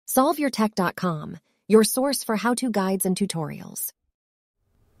SolveYourTech.com, your source for how-to guides and tutorials.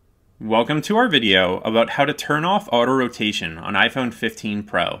 Welcome to our video about how to turn off auto rotation on iPhone 15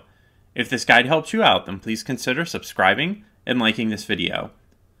 Pro. If this guide helps you out, then please consider subscribing and liking this video.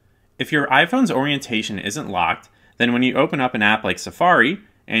 If your iPhone's orientation isn't locked, then when you open up an app like Safari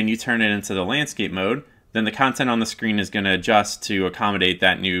and you turn it into the landscape mode, then the content on the screen is going to adjust to accommodate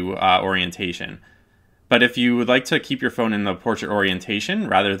that new orientation. But if you would like to keep your phone in the portrait orientation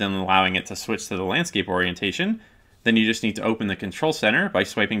rather than allowing it to switch to the landscape orientation, then you just need to open the control center by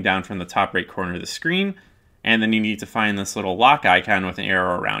swiping down from the top right corner of the screen, and then you need to find this little lock icon with an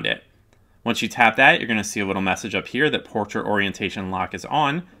arrow around it. Once you tap that, you're going to see a little message up here that portrait orientation lock is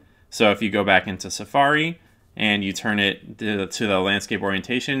on. So if you go back into Safari and you turn it to the landscape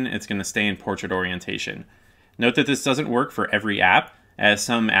orientation, it's going to stay in portrait orientation. Note that this doesn't work for every app, as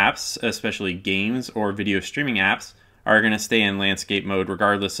some apps, especially games or video streaming apps, are going to stay in landscape mode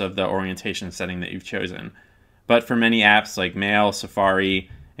regardless of the orientation setting that you've chosen. But for many apps like Mail,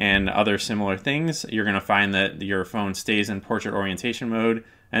 Safari, and other similar things, you're going to find that your phone stays in portrait orientation mode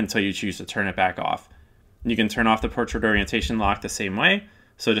until you choose to turn it back off. You can turn off the portrait orientation lock the same way,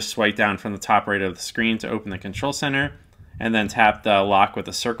 so just swipe down from the top right of the screen to open the control center, and then tap the lock with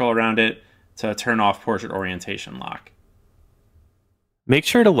a circle around it to turn off portrait orientation lock. Make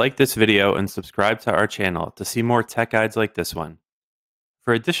sure to like this video and subscribe to our channel to see more tech guides like this one.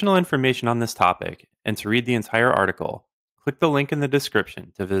 For additional information on this topic and to read the entire article, click the link in the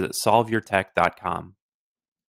description to visit SolveYourTech.com.